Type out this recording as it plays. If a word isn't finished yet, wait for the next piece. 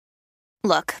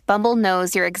Look, Bumble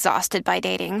knows you're exhausted by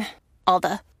dating. All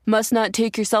the must not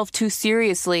take yourself too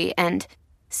seriously and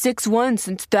 6'1"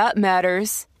 since that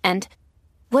matters. And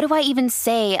what do I even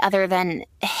say other than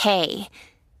hey?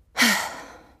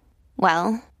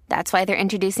 Well, that's why they're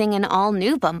introducing an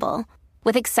all-new Bumble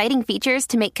with exciting features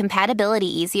to make compatibility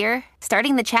easier,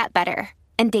 starting the chat better,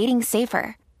 and dating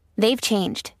safer. They've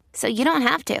changed, so you don't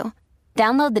have to.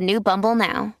 Download the new Bumble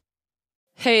now.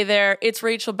 Hey there, it's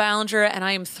Rachel Ballinger, and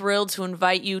I am thrilled to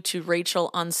invite you to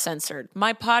Rachel Uncensored,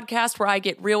 my podcast where I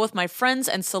get real with my friends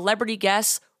and celebrity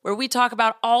guests, where we talk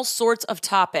about all sorts of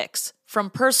topics. From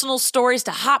personal stories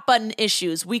to hot-button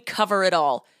issues, we cover it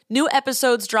all. New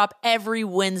episodes drop every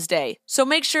Wednesday, so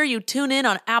make sure you tune in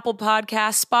on Apple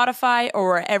Podcasts, Spotify, or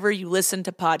wherever you listen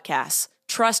to podcasts.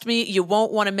 Trust me, you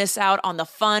won't want to miss out on the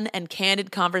fun and candid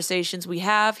conversations we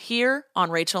have here on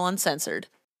Rachel Uncensored.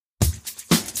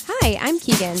 Hi, I'm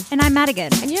Keegan. And I'm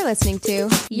Madigan. And you're listening to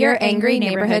Your Angry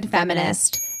Neighborhood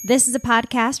Feminist. This is a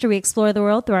podcast where we explore the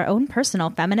world through our own personal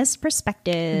feminist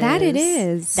perspectives. That it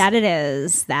is. That it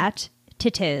is. That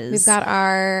it is. We've got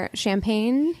our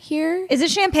champagne here. Is it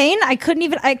champagne? I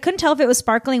couldn't tell if it was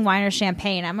sparkling wine or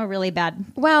champagne. I'm a really bad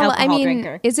alcohol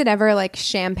drinker. Is it ever like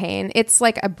champagne? It's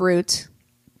like a brute,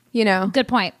 you know? Good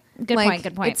point. Good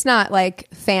point. It's not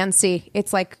like fancy.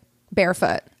 It's like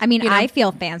barefoot. I mean, you know? I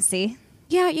feel fancy.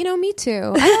 Yeah, me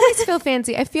too. I always feel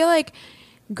fancy. I feel like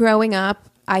growing up,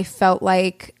 I felt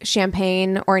like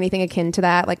champagne or anything akin to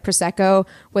that, like Prosecco,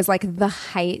 was like the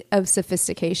height of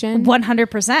sophistication.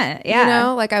 100%. Yeah.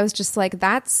 Like I was just like,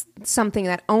 that's something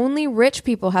that only rich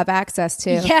people have access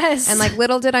to. Yes. And like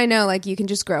little did I know, like you can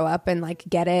just grow up and like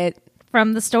get it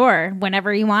from the store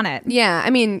whenever you want it. Yeah. I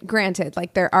mean, granted,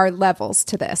 like there are levels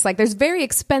to this. Like there's very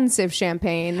expensive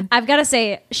champagne. I've got to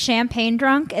say, champagne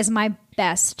drunk is my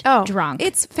best drunk.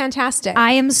 It's fantastic.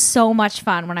 I am so much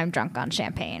fun when I'm drunk on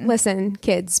champagne. Listen,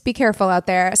 kids, be careful out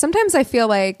there. Sometimes I feel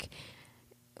like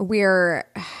we're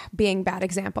being bad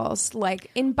examples.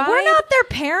 Like imbibe. We're not their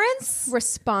parents.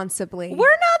 Responsibly. We're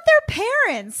not their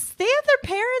parents. They have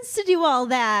their parents to do all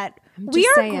that. We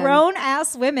are grown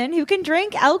ass women who can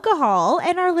drink alcohol,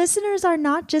 and our listeners are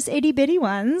not just itty bitty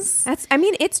ones.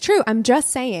 It's true. I'm just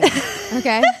saying.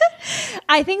 Okay.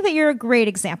 I think that you're a great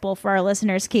example for our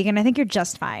listeners, Keegan. I think you're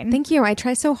just fine. Thank you. I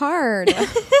try so hard.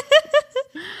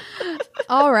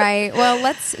 All right. Well,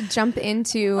 let's jump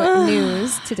into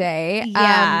news today.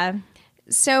 Yeah.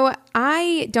 So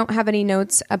I don't have any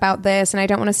notes about this, and I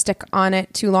don't want to stick on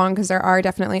it too long because there are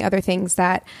definitely other things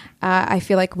that I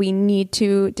feel like we need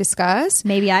to discuss.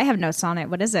 Maybe I have notes on it.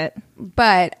 What is it?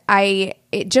 But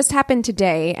it just happened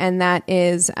today, and that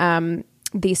is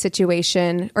the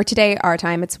situation, or today our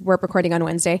time. We're recording on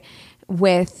Wednesday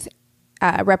with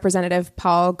Representative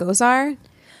Paul Gosar.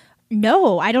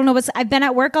 No, I don't know I've been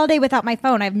at work all day without my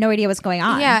phone. I have no idea what's going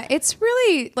on. Yeah, it's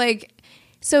really like.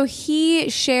 So he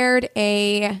shared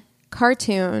a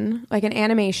cartoon, like an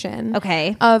animation,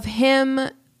 of him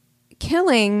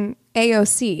killing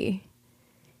AOC.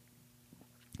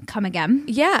 Come again?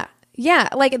 Yeah.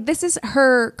 Like this is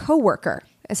her coworker,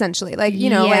 essentially. Like,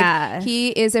 like he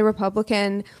is a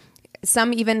Republican.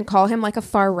 Some even call him like a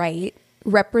far right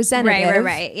representative.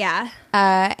 Right. Yeah.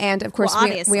 And of course,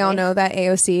 we all know that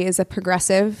AOC is a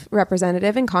progressive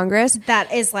representative in Congress.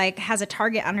 That is like has a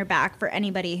target on her back for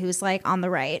anybody who's like on the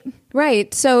right.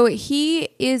 Right. So he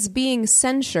is being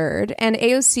censured, and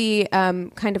AOC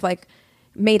kind of like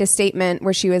made a statement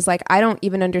where she was like, I don't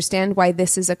even understand why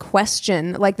this is a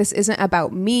question. Like, this isn't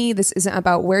about me. This isn't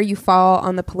about where you fall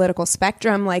on the political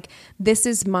spectrum. Like, this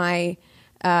is my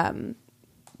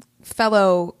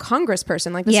fellow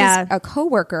congressperson. Like, this is a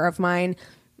coworker of mine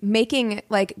making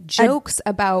like jokes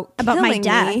about my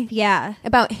death. Me,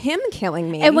 about him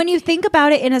killing me. And when you think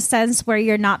about it in a sense where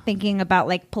you're not thinking about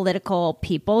like political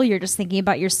people, you're just thinking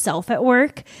about yourself at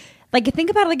work. Like, think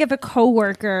about it, like if a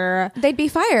coworker, they'd be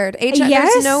fired.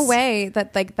 There's no way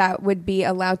that like that would be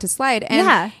allowed to slide.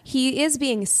 And he is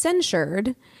being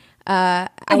censured. What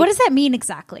does that mean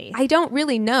exactly? I don't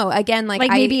really know. Again, like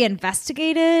maybe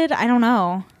investigated. I don't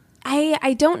know.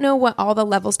 I don't know what all the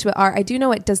levels to it are. I do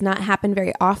know it does not happen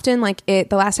very often. Like the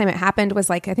last time it happened was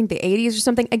like, I think the 80s or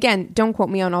something. Again, don't quote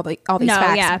me on all these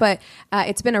facts, but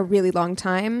it's been a really long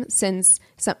time since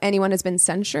anyone has been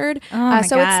censured.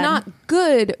 So it's not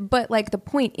good, but like the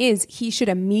point is he should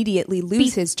immediately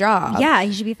lose his job. Yeah,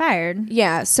 he should be fired.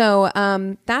 Yeah. So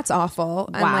that's awful.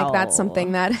 Wow. And like that's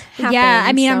something that happens. Yeah.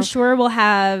 I mean, I'm sure we'll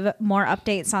have more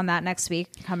updates on that next week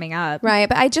coming up. Right.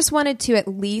 But I just wanted to at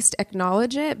least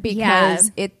acknowledge it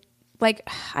because it, like,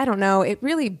 I don't know, it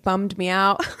really bummed me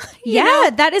out. Yeah,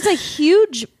 that is a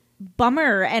huge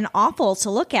bummer and awful to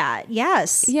look at.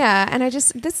 Yes. Yeah, and I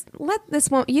just let this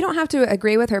one. You don't have to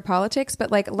agree with her politics,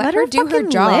 but like let her do her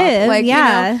job. Live.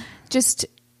 Like just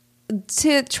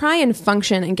to try and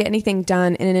function and get anything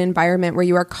done in an environment where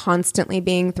you are constantly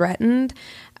being threatened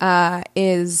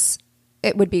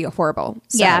it would be horrible.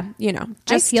 So,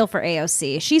 I feel for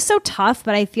AOC. She's so tough,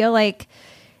 but I feel like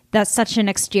that's such an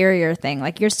exterior thing.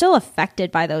 Like, you're still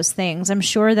affected by those things. I'm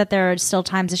sure that there are still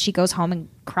times that she goes home and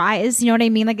cries. You know what I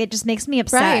mean? Like, it just makes me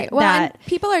upset. Right. Well, and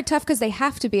people are tough because they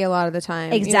have to be a lot of the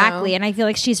time. Exactly. And I feel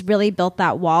like she's really built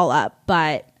that wall up.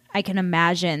 But I can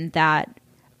imagine that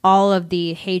all of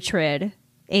the hatred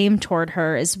aimed toward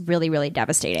her is really, really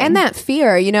devastating. And that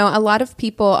fear, a lot of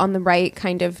people on the right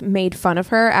kind of made fun of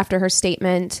her after her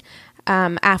statement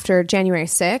after January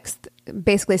 6th,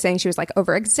 basically saying she was like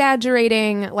over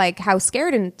exaggerating, like how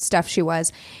scared and stuff she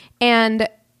was. And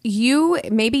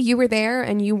maybe you were there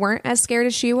and you weren't as scared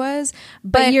as she was,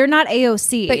 but you're not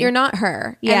AOC. But you're not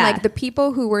her. Yeah. And like the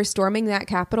people who were storming that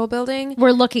Capitol building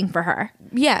were looking for her.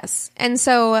 Yes. And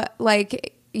so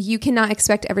like, you cannot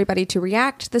expect everybody to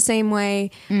react the same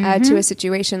way to a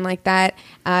situation like that.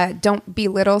 Don't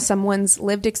belittle someone's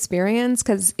lived experience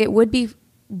because it would be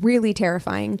really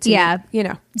terrifying to,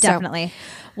 definitely. So.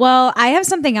 Well, I have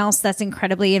something else that's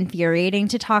incredibly infuriating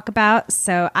to talk about,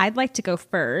 so I'd like to go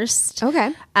first.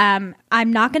 Okay.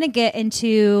 I'm not going to get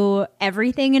into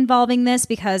everything involving this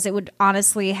because it would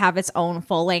honestly have its own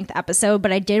full-length episode,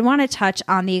 but I did want to touch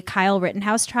on the Kyle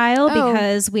Rittenhouse trial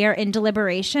because we are in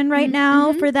deliberation right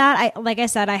now for that. Like I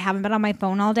said, I haven't been on my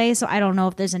phone all day, so I don't know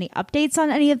if there's any updates on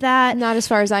any of that. Not as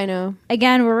far as I know.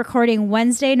 Again, we're recording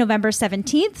Wednesday, November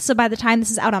 17th, so by the time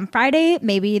this is out on Friday,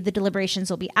 maybe the deliberations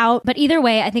will be out. But either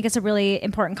way, I think it's a really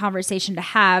important conversation to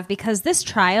have because this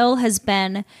trial has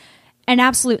been an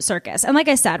absolute circus. And like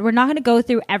I said, we're not going to go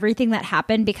through everything that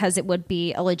happened because it would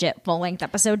be a legit full-length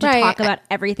episode to talk about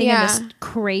everything in this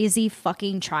crazy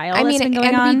fucking trial that's been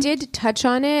going on. We did touch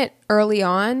on it early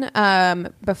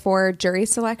on before jury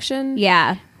selection.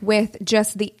 Yeah. With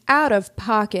just the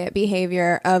out-of-pocket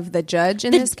behavior of the judge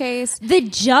in this case. The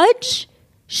judge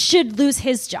should lose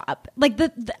his job. Like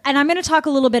and I'm going to talk a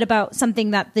little bit about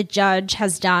something that the judge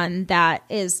has done that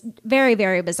is very,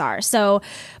 very bizarre. So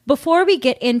before we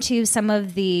get into some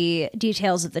of the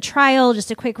details of the trial,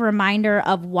 just a quick reminder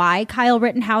of why Kyle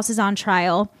Rittenhouse is on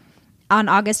trial. On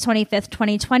August 25th,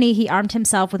 2020, he armed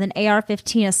himself with an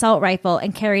AR-15 assault rifle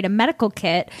and carried a medical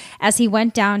kit as he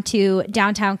went down to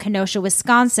downtown Kenosha,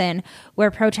 Wisconsin,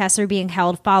 where protests were being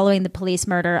held following the police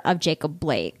murder of Jacob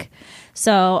Blake.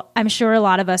 So I'm sure a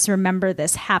lot of us remember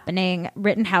this happening.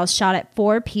 Rittenhouse shot at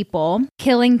 4 people,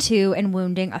 killing 2 and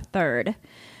wounding a 3rd.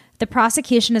 The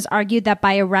prosecution has argued that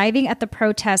by arriving at the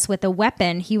protest with a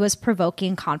weapon, he was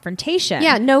provoking confrontation.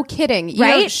 Yeah, no kidding. You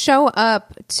don't show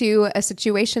up to a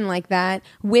situation like that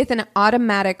with an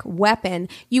automatic weapon.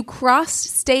 You crossed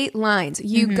state lines.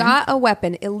 You got a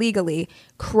weapon illegally,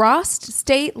 crossed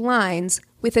state lines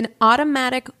with an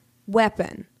automatic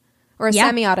weapon. Or a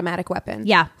semi-automatic weapon.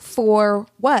 Yeah. For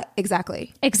what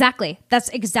exactly? Exactly. That's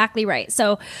exactly right.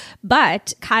 So,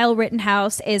 but Kyle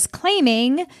Rittenhouse is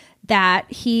claiming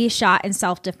that he shot in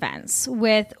self-defense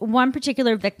with one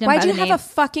particular victim. Why'd you have a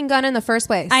fucking gun in the first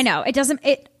place? I know.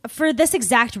 For this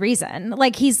exact reason.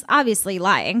 Like, he's obviously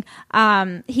lying.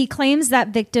 He claims that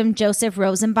victim Joseph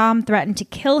Rosenbaum threatened to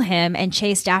kill him and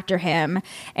chased after him.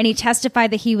 And he testified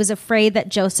that he was afraid that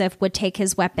Joseph would take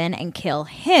his weapon and kill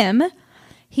him.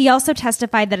 He also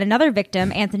testified that another victim,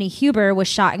 Anthony Huber, was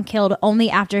shot and killed only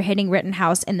after hitting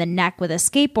Rittenhouse in the neck with a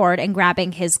skateboard and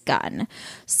grabbing his gun.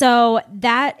 So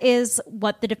that is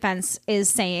what the defense is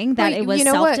saying, that it was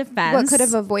self-defense. What could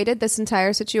have avoided this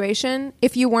entire situation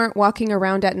if you weren't walking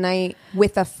around at night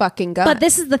with a fucking gun? But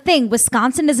this is the thing.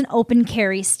 Wisconsin is an open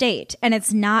carry state, and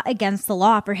it's not against the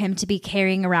law for him to be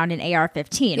carrying around an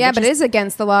AR-15. Yeah, but it is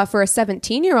against the law for a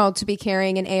 17-year-old to be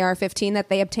carrying an AR-15 that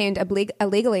they obtained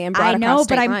illegally and brought across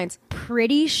state lines. I'm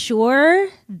pretty sure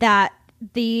that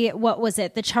the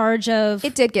charge of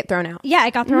it did get thrown out. Yeah,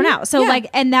 it got thrown out. So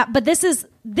but this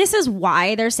is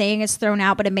why they're saying it's thrown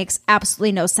out, but it makes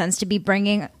absolutely no sense to be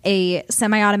bringing a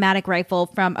semi-automatic rifle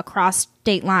from across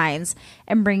state lines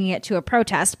and bringing it to a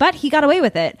protest. But he got away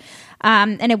with it.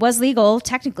 And it was legal,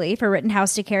 technically, for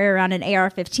Rittenhouse to carry around an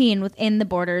AR-15 within the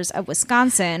borders of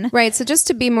Wisconsin. Right. So just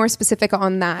to be more specific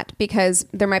on that, because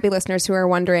there might be listeners who are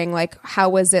wondering, like, how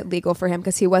was it legal for him?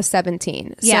 Because he was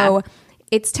 17. Yeah. So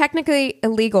it's technically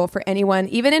illegal for anyone,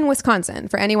 even in Wisconsin,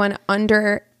 for anyone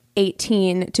under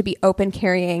 18 to be open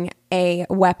carrying a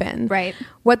weapon. Right.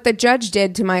 What the judge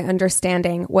did, to my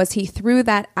understanding, was he threw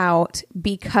that out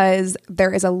because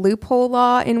there is a loophole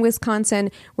law in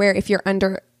Wisconsin where if you're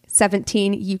under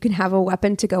 17, you can have a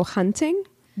weapon to go hunting.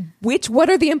 What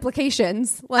are the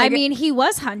implications? Like, I mean, he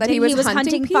was hunting. He was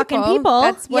hunting fucking people.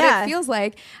 That's what it feels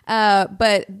like.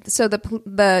 But so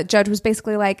the judge was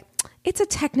basically like, it's a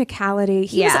technicality.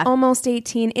 He's almost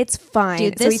 18. It's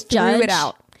fine. Dude, so he threw it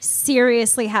out.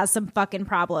 Seriously has some fucking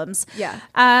problems. Yeah.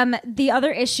 The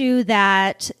other issue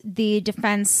that the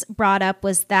defense brought up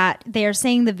was that they're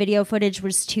saying the video footage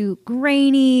was too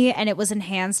grainy and it was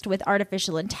enhanced with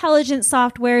artificial intelligence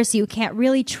software, so you can't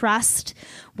really trust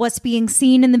what's being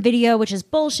seen in the video, which is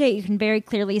bullshit. You can very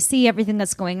clearly see everything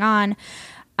that's going on.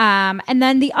 And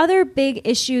then the other big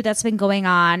issue that's been going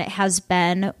on has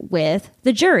been with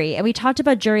the jury. And we talked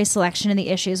about jury selection and the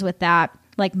issues with that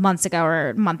like months ago or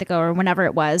a month ago or whenever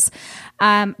it was.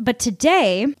 But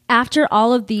today, after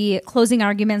all of the closing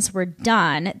arguments were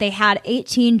done, they had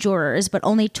 18 jurors, but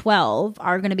only 12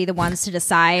 are going to be the ones to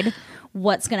decide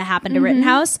what's going to happen to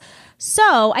Rittenhouse.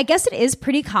 So I guess it is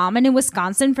pretty common in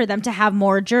Wisconsin for them to have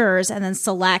more jurors and then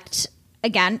select,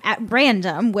 again, at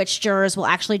random, which jurors will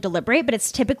actually deliberate, but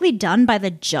it's typically done by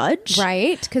the judge.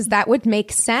 Right, because that would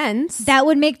make sense. That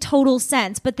would make total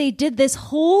sense. But they did this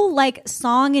whole like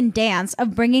song and dance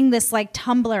of bringing this like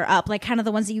tumbler up, like kind of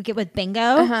the ones that you get with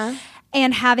bingo,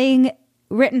 and having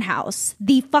Rittenhouse,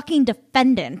 the fucking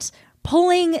defendant,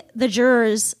 pulling the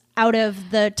jurors out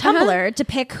of the tumbler to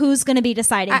pick who's going to be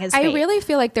deciding his fate. I really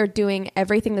feel like they're doing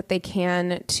everything that they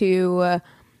can to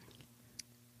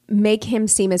make him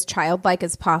seem as childlike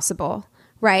as possible,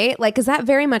 right? Like, because that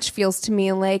very much feels to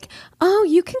me like, oh,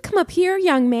 you can come up here,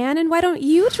 young man, and why don't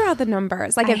you draw the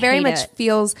numbers? Like, it very much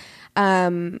feels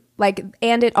like,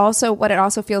 and it also, what it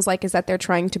also feels like is that they're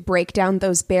trying to break down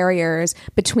those barriers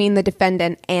between the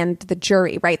defendant and the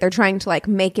jury, right? They're trying to like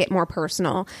make it more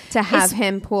personal to have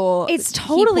him pull. It's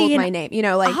totally my name, you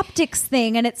know, like optics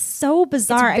thing, and it's so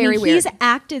bizarre. It's very weird. He's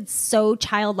acted so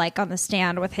childlike on the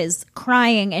stand with his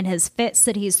crying and his fits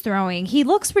that he's throwing. He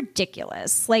looks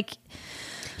ridiculous. Like,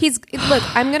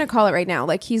 look, I'm gonna call it right now.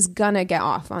 Like, he's gonna get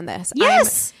off on this.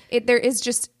 Yes,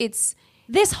 it's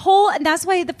this whole, and that's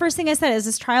why the first thing I said is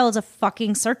this trial is a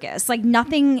fucking circus. Like,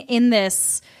 nothing in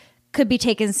this could be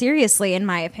taken seriously, in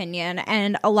my opinion.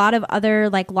 And a lot of other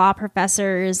like law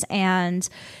professors and,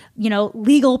 you know,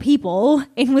 legal people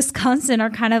in Wisconsin are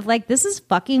kind of like, this is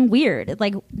fucking weird.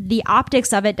 Like, the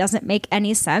optics of it doesn't make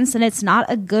any sense, and it's not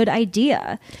a good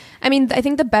idea. I mean, I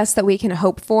think the best that we can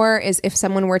hope for is if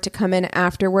someone were to come in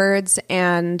afterwards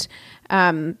and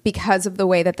because of the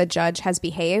way that the judge has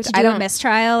behaved, I don't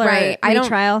mistrial or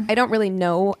retrial. I don't really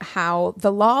know how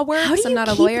the law works. How do you I'm not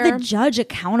keep a lawyer. the judge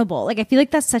accountable? Like, I feel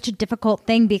like that's such a difficult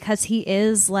thing because he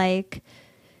is like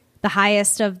the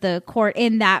highest of the court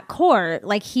in that court.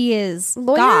 Like, he is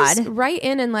Lawyers, God. write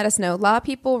in and let us know. Law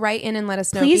people, write in and let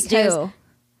us know. Please do.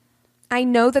 I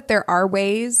know that there are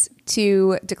ways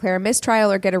to declare a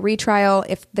mistrial or get a retrial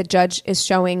if the judge is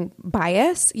showing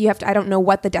bias. You have to, I don't know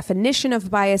what the definition of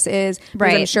bias is, but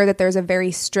I'm sure that there's a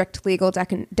very strict legal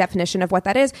definition of what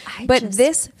that is.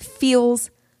 This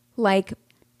feels like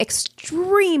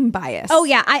extreme bias. Oh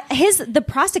yeah, the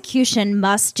prosecution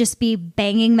must just be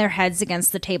banging their heads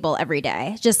against the table every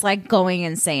day, just like going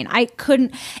insane. I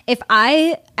couldn't, if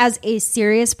I, as a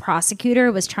serious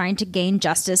prosecutor, was trying to gain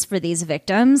justice for these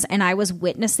victims and I was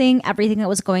witnessing everything that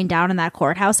was going down in that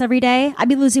courthouse every day, I'd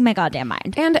be losing my goddamn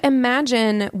mind. And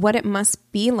imagine what it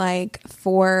must be like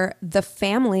for the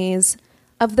families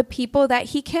of the people that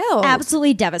he killed.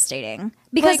 Absolutely devastating.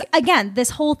 Because again,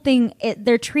 this whole thing,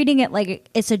 they're treating it like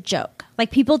it's a joke. Like,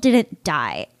 people didn't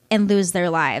die and lose their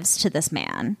lives to this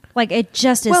man. Like, it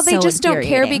just is. Well, they just don't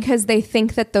care infuriating. because they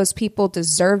think that those people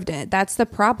deserved it. That's the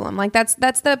problem. Like, that's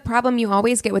the problem you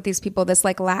always get with these people, this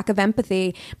like lack of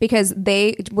empathy, because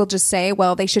they will just say,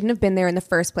 well, they shouldn't have been there in the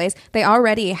first place. They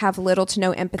already have little to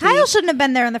no empathy. Kyle shouldn't have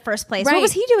been there in the first place. Right. What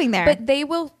was he doing there? But they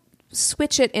will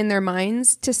switch it in their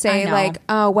minds to say like,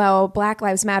 oh, well, Black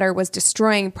Lives Matter was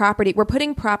destroying property. We're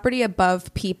putting property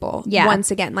above people once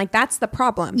again. Like, that's the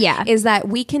problem. Yeah. Is that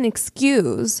we can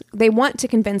excuse, they want to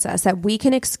convince us that we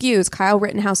can excuse Kyle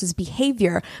Rittenhouse's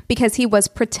behavior because he was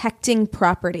protecting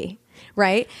property.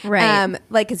 Right.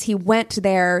 Like, because he went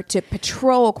there to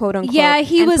patrol, quote unquote,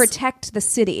 and protect the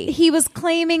city. He was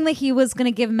claiming that he was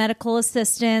going to give medical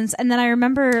assistance. And then I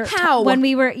remember when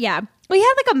we were, we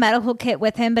had like a medical kit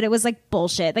with him, but it was like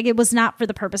bullshit. Like, it was not for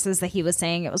the purposes that he was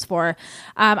saying it was for.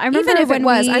 I remember even if it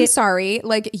was, I'm sorry,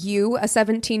 like, you, a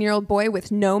 17-year-old boy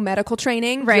with no medical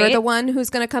training, you're the one who's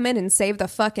going to come in and save the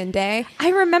fucking day.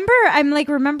 I'm like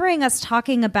remembering us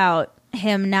talking about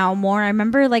him now more. I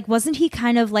remember, like, wasn't he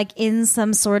kind of like in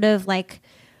some sort of like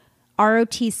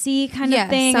ROTC kind of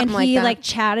thing, and he like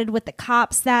chatted with the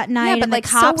cops that night, but and like, the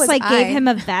cops so like gave him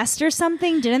a vest or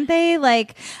something, didn't they?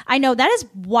 Like, I know that is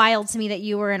wild to me that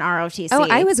you were in ROTC. Oh,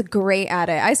 I was great at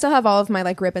it. I still have all of my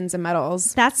like ribbons and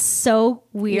medals. That's so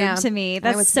weird to me.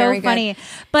 That's so funny.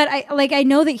 But I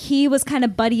know that he was kind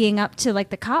of buddying up to like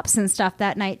the cops and stuff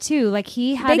that night too. Like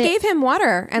they gave him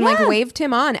water and like waved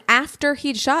him on after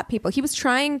he'd shot people. He was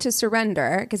trying to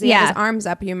surrender because he had his arms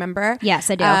up. You remember?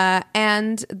 Yes, I do.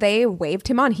 And they waved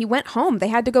him on. He went home. They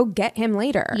had to go get him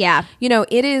later. Yeah. You know,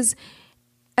 it is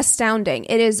astounding.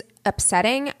 It is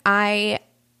upsetting. I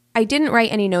didn't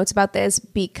write any notes about this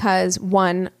because,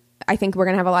 one, I think we're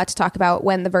going to have a lot to talk about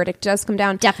when the verdict does come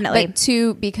down. Definitely. But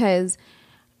two, because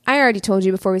I already told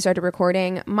you before we started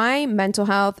recording, my mental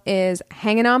health is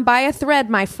hanging on by a thread,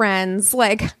 my friends.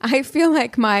 Like, I feel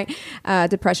like my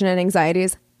depression and anxiety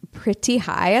is pretty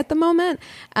high at the moment.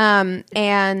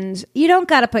 And you don't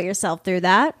got to put yourself through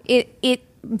that. It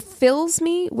fills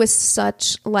me with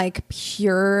such like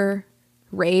pure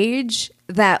rage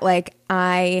that like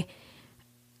I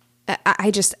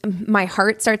just, my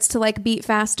heart starts to like beat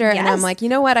faster. And I'm like, you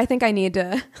know what? I think I need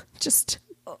to just...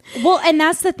 Well, and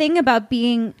that's the thing about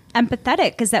being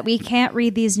empathetic, is that we can't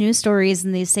read these news stories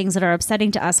and these things that are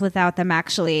upsetting to us without them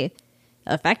actually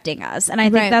affecting us. And I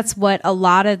think that's what a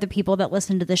lot of the people that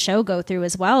listen to the show go through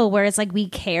as well, where it's like we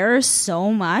care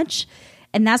so much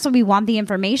and that's why we want the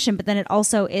information, but then it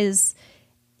also is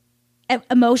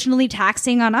emotionally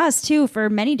taxing on us too for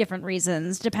many different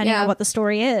reasons, depending on what the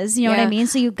story is. You know what I mean?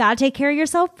 So you got to take care of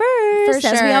yourself first,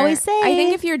 as we always say. I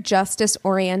think if you're justice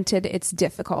oriented, it's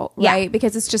difficult, right?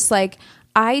 Because it's just like,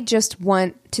 I just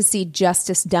want to see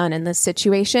justice done in this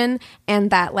situation, and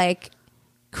that like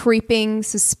creeping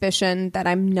suspicion that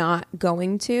I'm not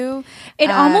going to. It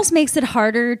almost makes it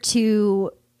harder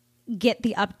to get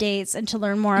the updates and to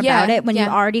learn more about it when you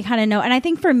already kind of know. And I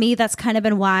think for me, that's kind of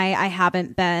been why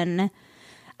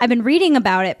I've been reading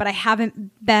about it, but I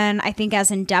haven't been, I think,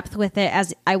 as in depth with it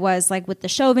as I was like with the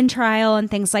Chauvin trial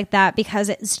and things like that, because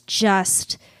it's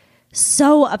just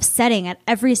so upsetting at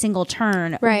every single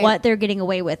turn what they're getting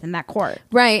away with in that court.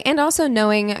 Right. And also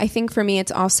knowing, I think for me,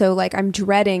 it's also like I'm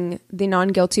dreading the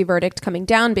non-guilty verdict coming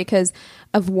down because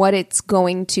of what it's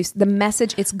going to, the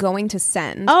message it's going to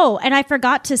send. Oh, and I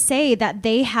forgot to say that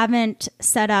they haven't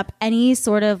set up any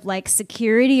sort of like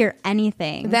security or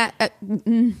anything that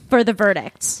for the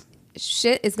verdicts.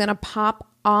 Shit is going to pop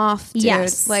off, dude.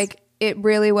 Yes. Like it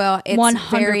really will. It's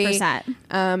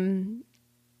 100%.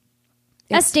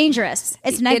 That's dangerous.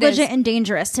 It's negligent and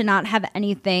dangerous to not have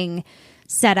anything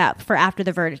set up for after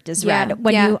the verdict is read.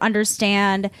 When you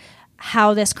understand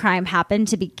how this crime happened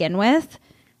to begin with,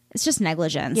 it's just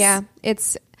negligence. Yeah,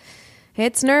 it's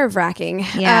nerve-wracking.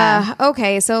 Yeah.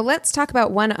 Okay, so let's talk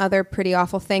about one other pretty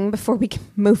awful thing before we can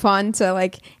move on to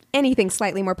like anything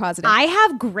slightly more positive. I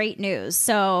have great news.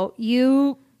 So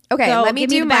you... Okay, go, let me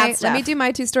do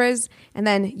my two stories, and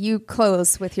then you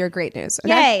close with your great news.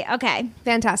 Okay? Yay, okay.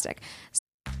 Fantastic.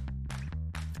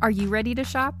 Are you ready to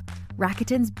shop?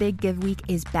 Rakuten's Big Give Week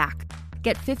is back.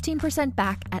 Get 15%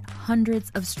 back at hundreds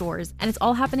of stores, and it's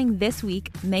all happening this week,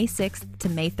 May 6th to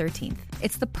May 13th.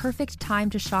 It's the perfect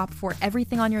time to shop for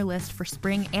everything on your list for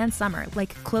spring and summer,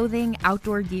 like clothing,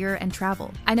 outdoor gear, and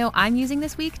travel. I know I'm using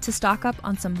this week to stock up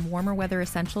on some warmer weather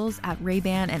essentials at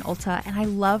Ray-Ban and Ulta, and I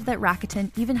love that Rakuten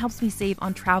even helps me save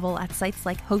on travel at sites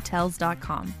like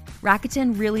Hotels.com.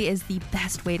 Rakuten really is the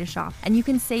best way to shop, and you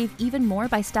can save even more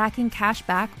by stacking cash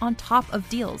back on top of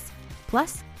deals.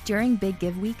 Plus, during Big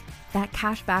Give Week, that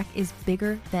cash back is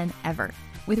bigger than ever.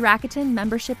 With Rakuten,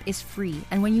 membership is free,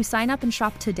 and when you sign up and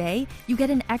shop today, you get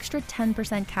an extra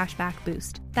 10% cash back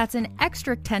boost. That's an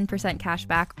extra 10% cash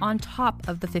back on top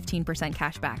of the 15%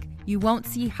 cash back. You won't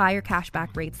see higher cash back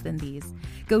rates than these.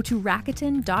 Go to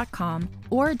Rakuten.com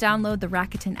or download the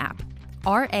Rakuten app.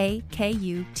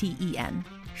 Rakuten.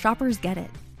 Shoppers get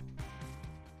it.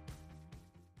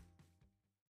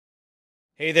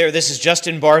 Hey there, this is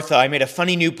Justin Bartha. I made a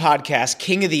funny new podcast,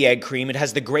 King of the Egg Cream. It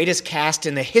has the greatest cast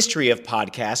in the history of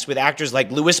podcasts with actors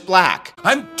like Louis Black.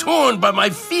 I'm torn by my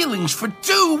feelings for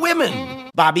two women.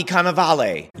 Bobby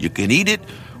Cannavale. You can eat it,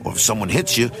 or if someone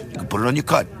hits you, you can put it on your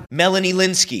cut. Melanie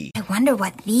Linsky. I wonder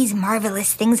what these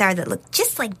marvelous things are that look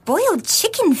just like boiled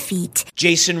chicken feet.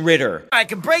 Jason Ritter. I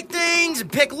can break things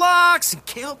and pick locks and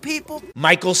kill people.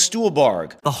 Michael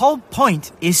Stuhlbarg. The whole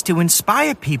point is to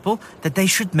inspire people that they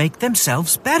should make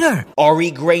themselves better.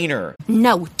 Ari Grainer.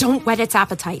 No, don't whet its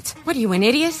appetite. What are you, an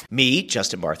idiot? Me,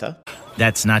 Justin Bartha.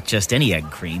 That's not just any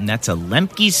egg cream, that's a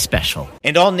Lemke's special.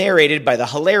 And all narrated by the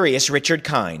hilarious Richard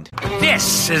Kind.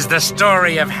 This is the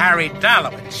story of Harry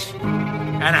Dalowitz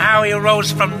and how he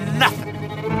rose from nothing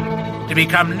to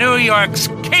become New York's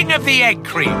King of the Egg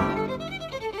Cream.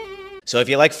 So if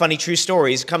you like funny true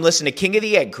stories, come listen to King of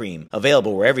the Egg Cream,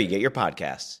 available wherever you get your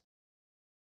podcasts.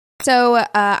 So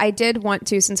I did want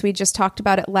to, since we just talked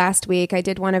about it last week, I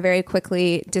did want to very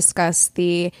quickly discuss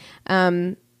the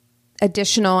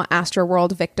additional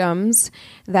Astroworld victims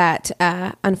that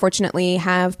unfortunately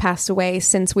have passed away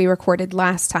since we recorded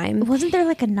last time. Wasn't there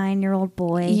like a 9-year-old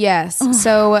boy? Yes. Oh.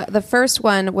 So the first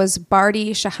one was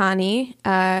Bardi Shahani.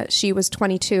 She was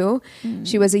 22.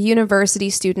 She was a university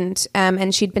student,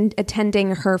 and she'd been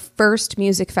attending her first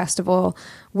music festival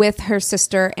with her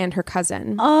sister and her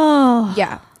cousin. Oh.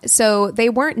 Yeah. So they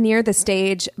weren't near the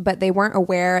stage, but they weren't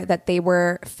aware that they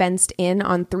were fenced in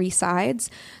on 3 sides.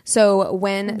 So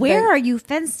where are you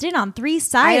fenced in on 3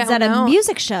 sides at a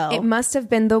music show? It must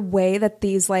have been the way that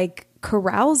these like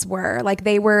corrals were. Like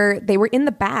they were in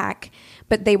the back,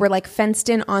 but they were like fenced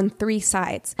in on 3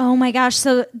 sides. Oh my gosh.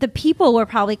 So the people were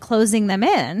probably closing them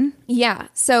in. Yeah.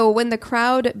 So when the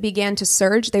crowd began to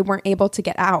surge, they weren't able to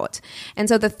get out. And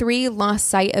so the 3 lost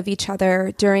sight of each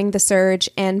other during the surge,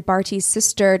 and Barty's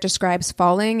sister describes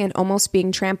falling and almost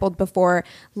being trampled before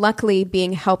luckily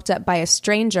being helped up by a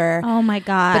stranger. Oh my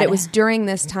God. But it was during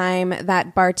this time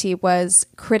that Barty was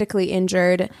critically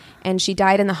injured, and she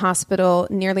died in the hospital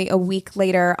nearly a week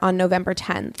later on November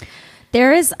 10th.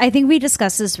 There is, I think we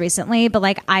discussed this recently, but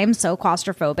like I'm so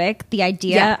claustrophobic. The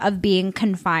idea of being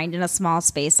confined in a small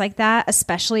space like that,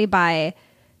 especially by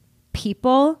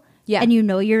people, and you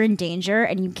know you're in danger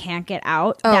and you can't get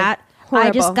out. That horrible.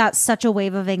 I just got such a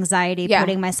wave of anxiety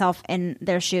putting myself in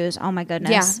their shoes. Oh my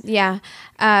goodness. Yeah.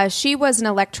 She was an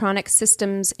electronic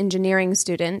systems engineering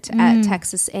student at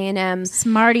Texas A&M.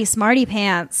 Smarty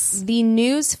pants. The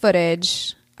news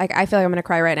footage, like I feel like I'm going to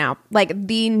cry right now. Like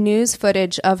the news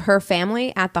footage of her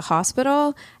family at the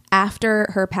hospital after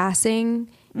her passing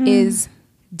is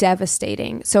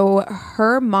devastating. So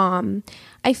her mom,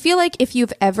 I feel like if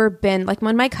you've ever been, like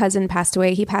when my cousin passed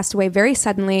away, he passed away very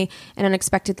suddenly and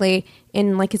unexpectedly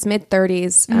in like his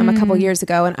mid-30s a couple years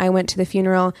ago. And I went to the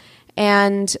funeral,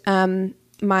 and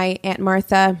my Aunt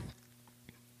Martha,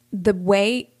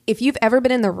 if you've ever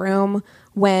been in the room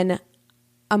when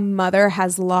a mother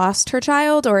has lost her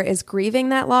child or is grieving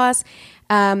that loss,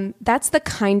 that's the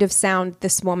kind of sound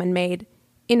this woman made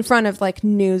in front of like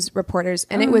news reporters,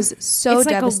 and it was so it's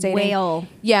devastating. Like a wail.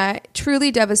 Yeah,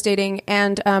 truly devastating.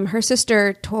 And her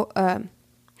sister told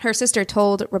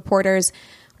reporters,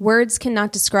 "Words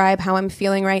cannot describe how I'm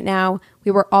feeling right now.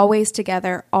 We were always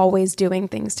together, always doing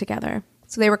things together."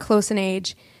 So they were close in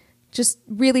age. Just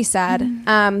really sad.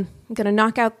 I'm gonna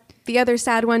knock out the other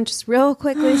sad one just real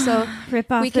quickly so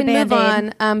Rip off we can move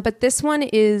on. But this one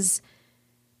is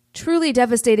truly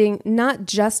devastating, not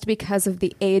just because of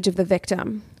the age of the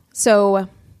victim. So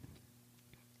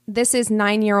this is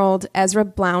 9-year-old Ezra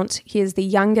Blount. He is the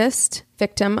youngest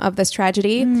victim of this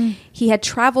tragedy. He had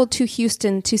traveled to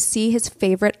Houston to see his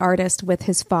favorite artist with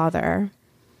his father.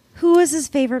 Who was his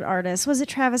favorite artist? Was it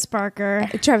Travis Barker?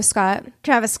 Travis Scott.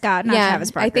 Travis Scott, not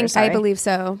Travis Barker. I believe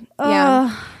so.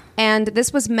 Yeah. And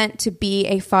this was meant to be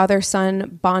a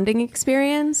father-son bonding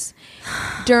experience.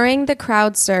 During the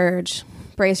crowd surge,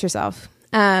 brace yourself.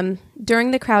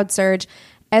 During the crowd surge,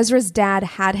 Ezra's dad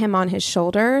had him on his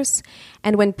shoulders,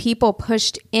 and when people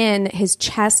pushed in, his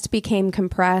chest became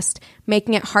compressed,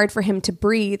 making it hard for him to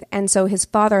breathe, and so his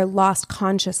father lost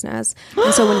consciousness.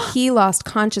 And so when he lost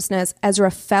consciousness,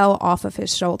 Ezra fell off of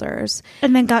his shoulders.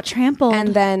 And then got trampled.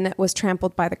 And then was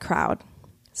trampled by the crowd.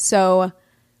 So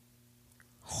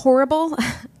horrible.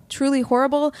 Truly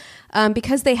horrible,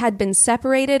 because they had been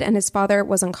separated and his father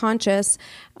was unconscious.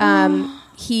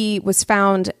 He was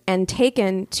found and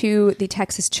taken to the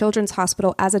Texas Children's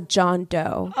Hospital as a John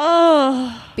Doe.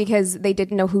 Because they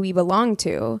didn't know who he belonged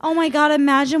to. Oh my God,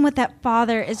 imagine what that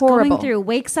father is going through.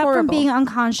 Wakes up from being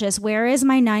unconscious. Where is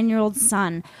my 9-year-old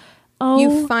son?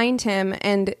 You find him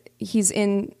and he's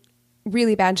in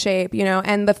really bad shape,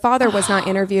 and the father was not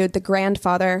interviewed, the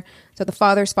grandfather. So the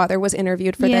father's father was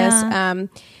interviewed for this.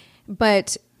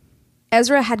 But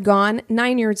Ezra had gone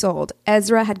 9 years old.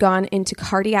 Ezra had gone into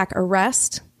cardiac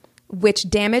arrest, which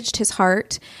damaged his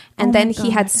heart. And then he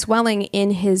had swelling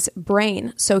in his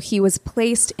brain. So he was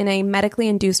placed in a medically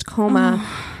induced coma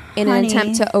in an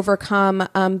attempt to overcome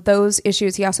those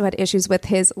issues. He also had issues with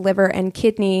his liver and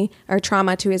kidney, or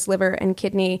trauma to his liver and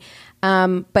kidney.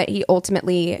 But he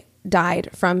ultimately died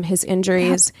from his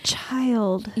injuries. That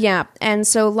child. Yeah. And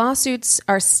so lawsuits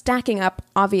are stacking up,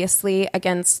 obviously,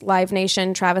 against Live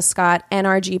Nation, Travis Scott,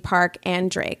 NRG Park,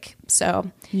 and Drake. So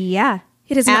yeah,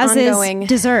 it is an ongoing. Is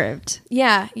deserved.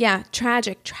 Yeah.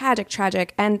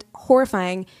 Tragic, and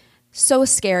horrifying. So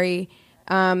scary.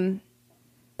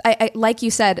 I like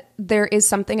you said, there is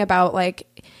something about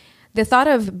like the thought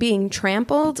of being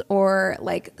trampled or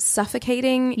like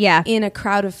suffocating in a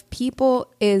crowd of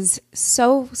people is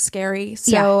so scary.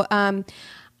 So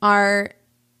our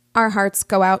hearts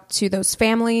go out to those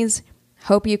families.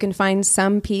 Hope you can find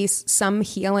some peace, some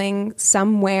healing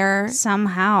somewhere.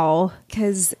 Somehow.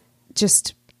 Because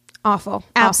just awful.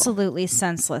 Absolutely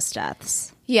senseless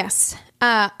deaths. Yes.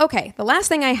 Okay. The last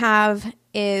thing I have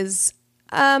is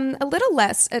a little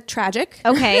less tragic.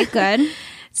 Okay, good.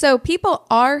 So people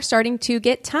are starting to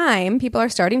get time. People are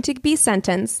starting to be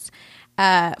sentenced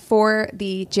for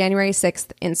the January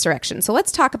 6th insurrection. So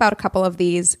let's talk about a couple of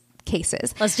these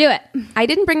cases. Let's do it. I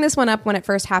didn't bring this one up when it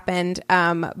first happened,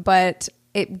 but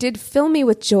it did fill me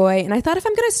with joy. And I thought if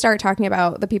I'm going to start talking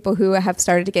about the people who have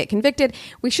started to get convicted,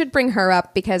 we should bring her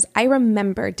up because I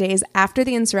remember days after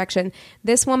the insurrection,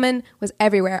 this woman was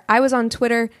everywhere. I was on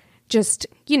Twitter just,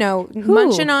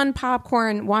 munching on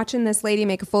popcorn, watching this lady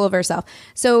make a fool of herself.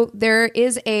 So there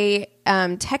is a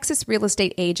Texas real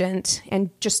estate agent and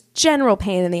just general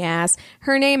pain in the ass.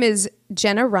 Her name is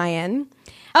Jenna Ryan.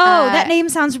 Oh, that name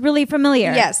sounds really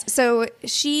familiar. Yes. So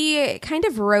she kind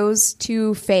of rose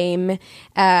to fame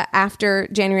after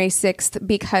January 6th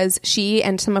because she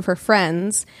and some of her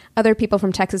friends, other people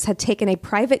from Texas, had taken a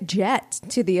private jet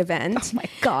to the event. Oh, my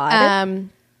God.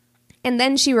 And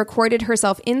then she recorded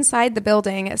herself inside the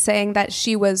building saying that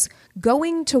she was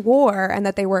going to war and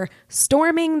that they were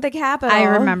storming the Capitol. I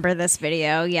remember this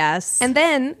video, yes. And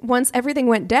then once everything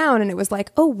went down and it was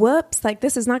like, oh, whoops, like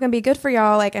this is not going to be good for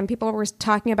y'all. Like, and people were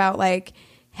talking about like,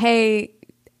 hey,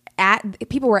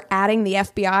 people were adding the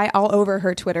FBI all over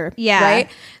her Twitter. Yeah.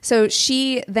 Right. So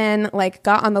she then like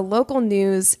got on the local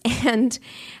news and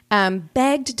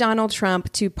begged Donald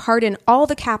Trump to pardon all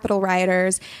the Capitol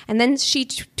rioters. And then she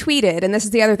tweeted, and this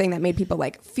is the other thing that made people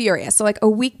like furious. So like a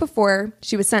week before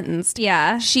she was sentenced,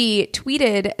 she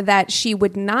tweeted that she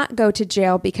would not go to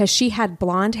jail because she had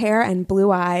blonde hair and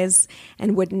blue eyes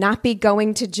and would not be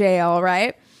going to jail.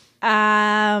 Right.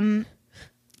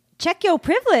 Check your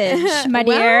privilege, my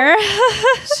dear.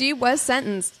 She was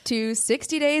sentenced to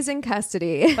 60 days in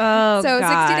custody. Oh, so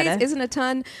God. 60 days isn't a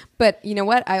ton, but you know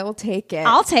what? I'll take it.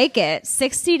 I'll take it.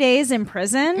 60 days in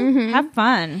prison? Mm-hmm. Have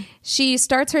fun. She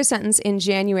starts her sentence in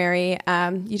January.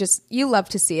 You love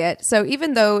to see it. So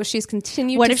even though she's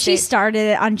continued What if she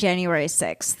started it on January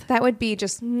 6th? That would be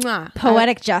just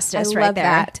poetic justice right there.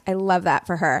 That. I love that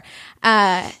for her.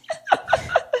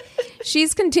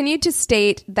 She's continued to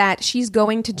state that she's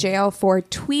going to jail for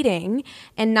tweeting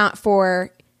and not for,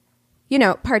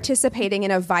 participating in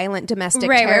a violent domestic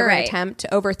terror attempt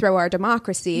to overthrow our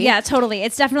democracy. Yeah, totally.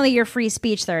 It's definitely your free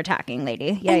speech they're attacking,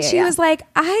 lady. Yeah, and she was like,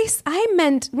 I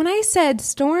meant, when I said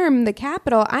storm the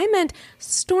Capitol, I meant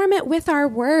storm it with our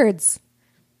words.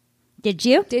 Did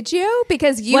you?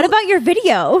 Because What about your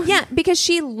video? Yeah, because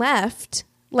she left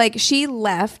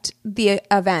the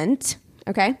event.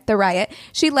 Okay, the riot.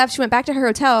 She left. She went back to her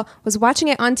hotel, was watching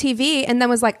it on TV, and then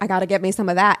was like, I got to get me some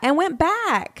of that, and went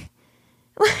back.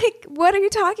 Like, what are you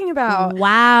talking about?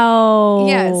 Wow.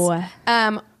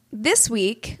 Yes. This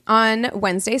week on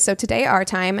Wednesday, so today our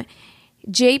time,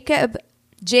 Jacob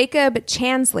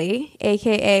Chansley,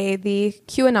 a.k.a. the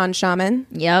QAnon shaman.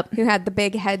 Yep. Who had the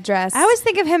big headdress. I always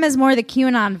think of him as more the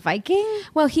QAnon Viking.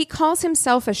 Well, he calls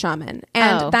himself a shaman.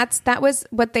 And that was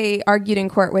what they argued in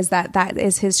court, was that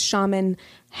is his shaman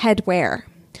headwear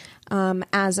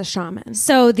as a shaman.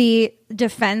 So the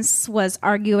defense was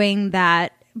arguing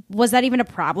that, was that even a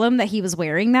problem that he was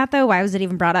wearing that, though? Why was it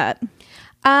even brought up?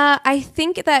 I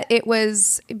think that it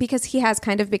was because he has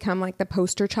kind of become like the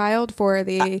poster child for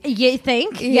the... you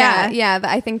think? Yeah.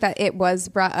 I think that it was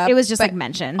brought up. It was just like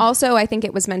mentioned. Also, I think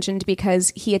it was mentioned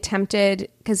because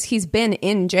because he's been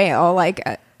in jail, like,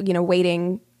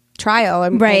 waiting trial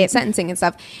and sentencing and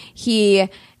stuff. He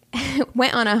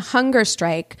went on a hunger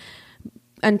strike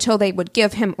until they would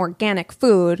give him organic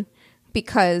food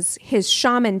because his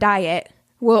shaman diet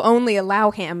will only allow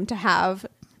him to have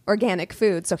organic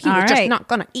food, so he was just not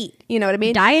gonna eat. You know what I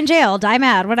mean? Die in jail, die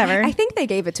mad, whatever. I think they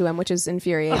gave it to him, which is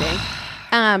infuriating.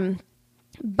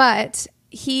 But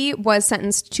he was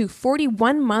sentenced to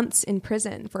 41 months in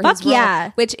prison for his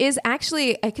role, which is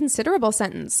actually a considerable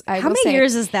sentence. How many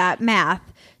years is that? Math.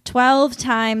 12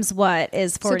 times what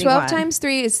is 41? So 12 times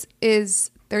 3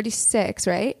 is 36,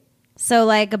 right? So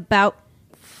like about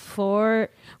 4...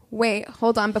 Wait,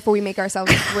 hold on before we make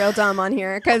ourselves real dumb on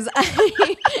here, because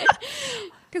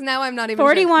now I'm not even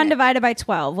 41 divided by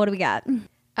 12. What do we got?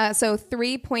 So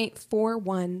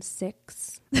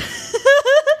 3.416.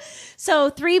 So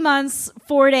 3 months,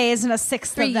 4 days, and a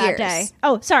sixth 3 of that years. day.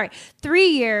 Oh, sorry. 3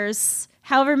 years,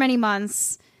 however many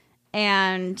months,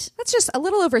 And that's just a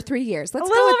little over 3 years. Let's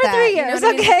go with that. 3 years. You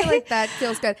know okay. I feel like that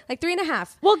feels good. Like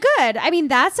 3.5. Well, good. I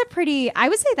mean, I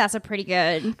would say that's a pretty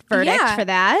good verdict for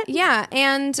that. Yeah.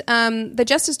 And the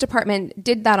Justice Department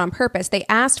did that on purpose. They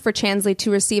asked for Chansley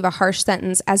to receive a harsh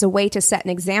sentence as a way to set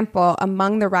an example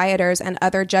among the rioters and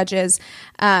other judges.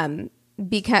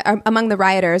 Among the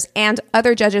rioters, and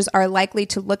other judges are likely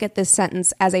to look at this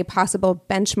sentence as a possible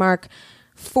benchmark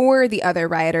for the other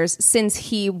rioters, since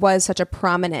he was such a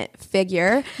prominent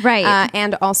figure. Right.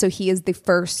 And also he is the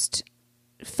first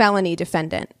felony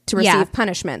defendant to receive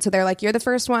punishment. So they're like, you're the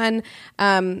first one.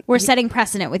 We're setting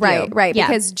precedent with you. Right. Yeah.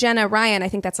 Because Jenna Ryan, I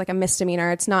think that's like a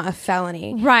misdemeanor. It's not a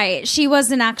felony. Right. She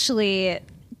wasn't actually...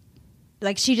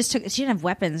 Like she didn't have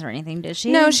weapons or anything, did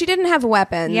she? No, she didn't have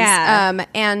weapons. Yeah.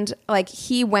 And like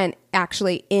he went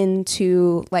actually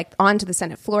onto the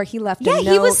Senate floor. He left. Yeah,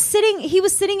 he was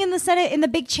sitting in the Senate in the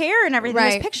big chair and everything. Right.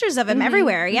 There's pictures of him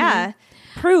everywhere. Yeah.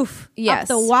 Mm-hmm. Proof. Yes. Up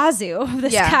the wazoo of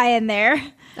this guy in there.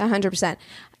 100%.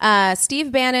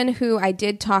 Steve Bannon, who I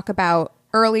did talk about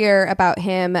earlier about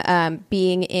him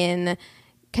being in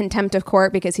contempt of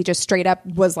court because he just straight up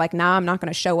was like, nah, I'm not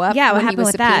going to show up. Yeah, what happened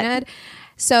with that?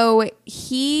 So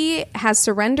he has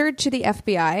surrendered to the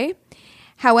FBI.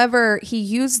 However, he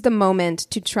used the moment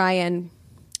to try and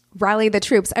rally the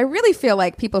troops. I really feel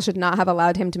like people should not have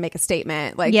allowed him to make a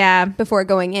statement before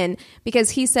going in, because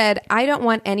he said, I don't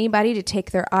want anybody to take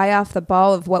their eye off the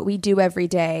ball of what we do every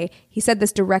day. He said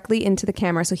this directly into the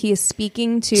camera. So he is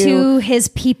speaking to his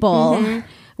people. Mm-hmm.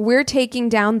 We're taking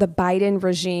down the Biden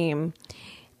regime.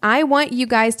 I want you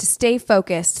guys to stay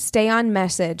focused, stay on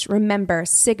message. Remember,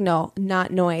 signal,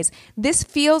 not noise. This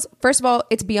feels, first of all,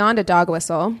 it's beyond a dog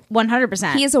whistle.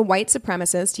 100%. He is a white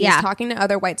supremacist. He is talking to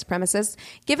other white supremacists.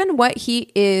 Given what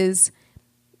he is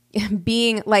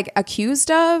being like accused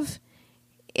of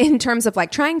in terms of like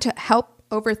trying to help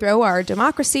overthrow our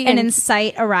democracy and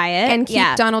incite a riot and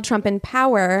keep Donald Trump in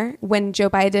power when Joe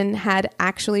Biden had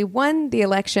actually won the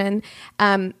election,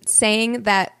 saying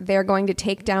that they're going to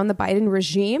take down the Biden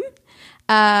regime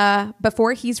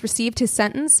before he's received his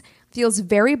sentence feels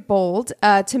very bold.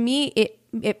 To me,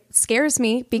 it scares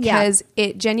me because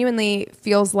it genuinely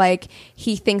feels like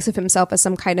he thinks of himself as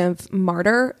some kind of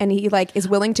martyr, and he like is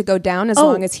willing to go down as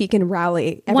long as he can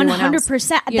rally everyone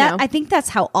 100%. I think that's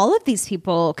how all of these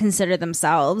people consider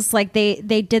themselves. Like they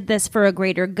did this for a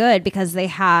greater good because they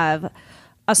have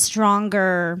a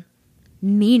stronger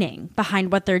meaning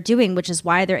behind what they're doing, which is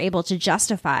why they're able to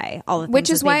justify all the things. Which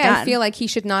is why done. I feel like he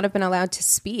should not have been allowed to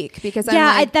speak, because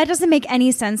that doesn't make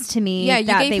any sense to me. Yeah, you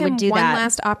that gave they him would do one that.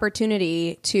 last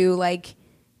opportunity to like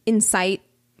incite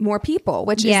more people,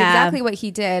 which is exactly what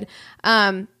he did.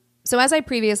 So as I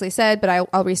previously said, but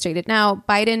I'll restate it now,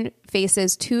 Biden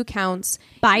faces 2 counts.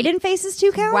 Biden faces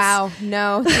 2 counts? Wow,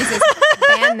 no, this is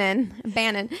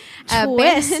Bannon.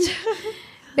 Twist.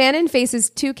 Bannon faces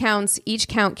 2 counts. Each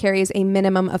count carries a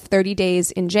minimum of 30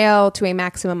 days in jail to a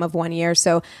maximum of 1 year.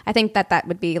 So I think that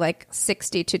would be like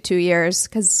 60 to 2 years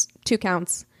because 2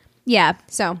 counts. Yeah.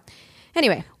 So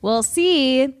anyway, we'll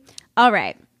see. All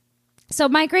right. So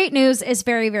my great news is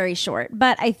very, very short,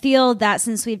 but I feel that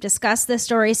since we've discussed this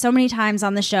story so many times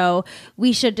on the show,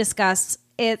 we should discuss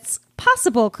its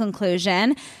possible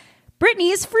conclusion.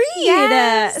 Britney is freed.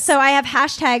 Yes. So I have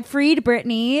hashtag freed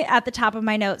Britney at the top of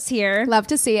my notes here. Love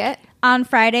to see it. On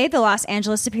Friday, the Los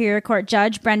Angeles Superior Court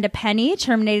Judge Brenda Penny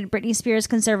terminated Britney Spears'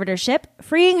 conservatorship,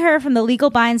 freeing her from the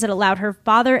legal binds that allowed her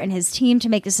father and his team to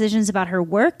make decisions about her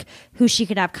work, who she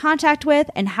could have contact with,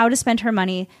 and how to spend her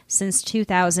money since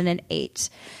 2008.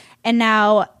 And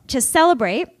now, to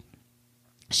celebrate,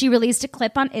 she released a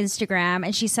clip on Instagram,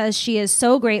 and she says she is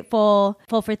so grateful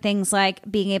for things like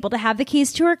being able to have the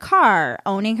keys to her car,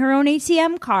 owning her own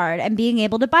ATM card, and being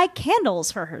able to buy candles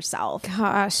for herself.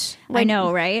 Gosh. I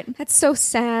know, right? That's so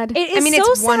sad. It is I mean, so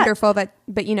it's sad. wonderful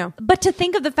but you know. But to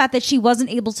think of the fact that she wasn't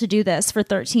able to do this for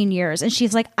 13 years, and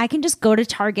she's like, I can just go to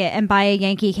Target and buy a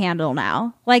Yankee candle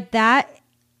now. Like that,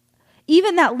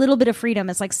 even that little bit of freedom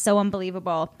is like so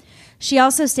unbelievable. She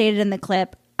also stated in the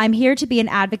clip, I'm here to be an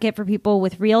advocate for people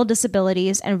with real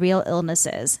disabilities and real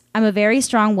illnesses. I'm a very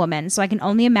strong woman, so I can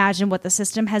only imagine what the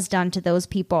system has done to those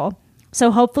people.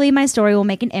 So hopefully my story will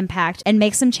make an impact and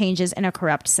make some changes in a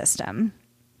corrupt system.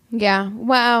 Yeah.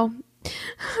 Wow.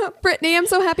 Britney, I'm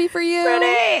so happy for you.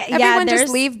 Britney! Everyone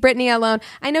just leave Britney alone.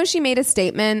 I know she made a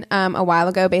statement a while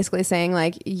ago basically saying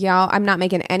like, y'all, I'm not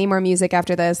making any more music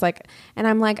after this. Like, and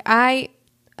I'm like,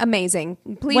 amazing.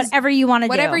 Please, whatever you want to do.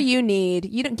 Whatever you need.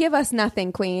 You don't give us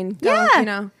nothing, queen.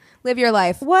 Go, live your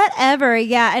life. Whatever.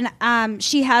 Yeah. And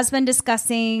she has been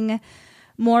discussing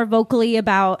more vocally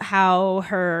about how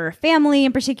her family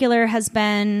in particular has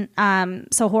been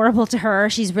so horrible to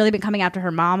her. She's really been coming after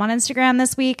her mom on Instagram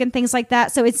this week and things like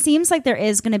that. So it seems like there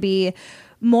is going to be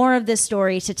more of this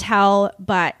story to tell,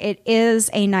 but it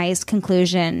is a nice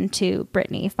conclusion to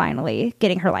Brittany finally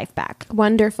getting her life back.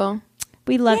 Wonderful.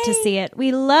 We love to see it.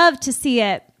 We love to see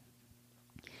it.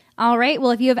 All right. Well,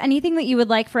 if you have anything that you would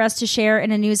like for us to share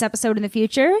in a news episode in the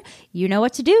future, you know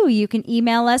what to do. You can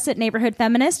email us at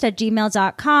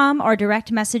neighborhoodfeminist@gmail.com or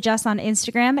direct message us on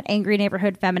Instagram at Angry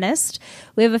Neighborhood Feminist.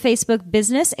 We have a Facebook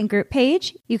business and group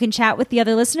page. You can chat with the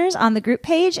other listeners on the group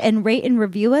page and rate and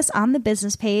review us on the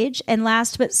business page. And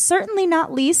last but certainly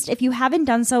not least, if you haven't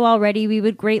done so already, we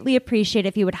would greatly appreciate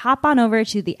if you would hop on over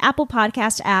to the Apple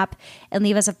Podcast app and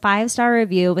leave us a 5-star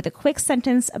review with a quick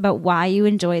sentence about why you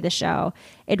enjoy the show.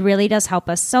 It really does help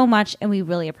us so much, and we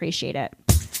really appreciate it.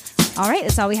 All right,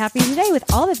 that's all we have for you today. With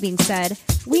all that being said,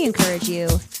 we encourage you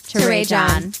to rage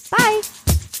on. Bye.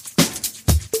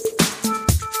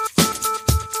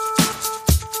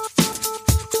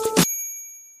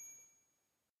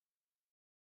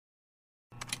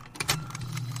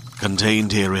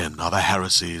 Contained herein are the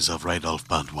heresies of Radolf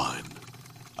Burntwine,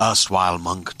 erstwhile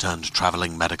monk turned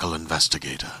traveling medical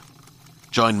investigator.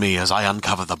 Join me as I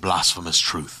uncover the blasphemous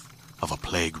truth of a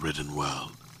plague-ridden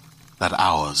world, that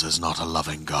ours is not a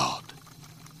loving God,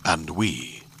 and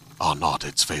we are not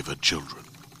its favored children.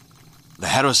 The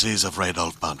Heresies of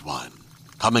Radolf Burntwine,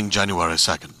 coming January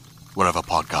 2nd, wherever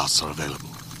podcasts are available.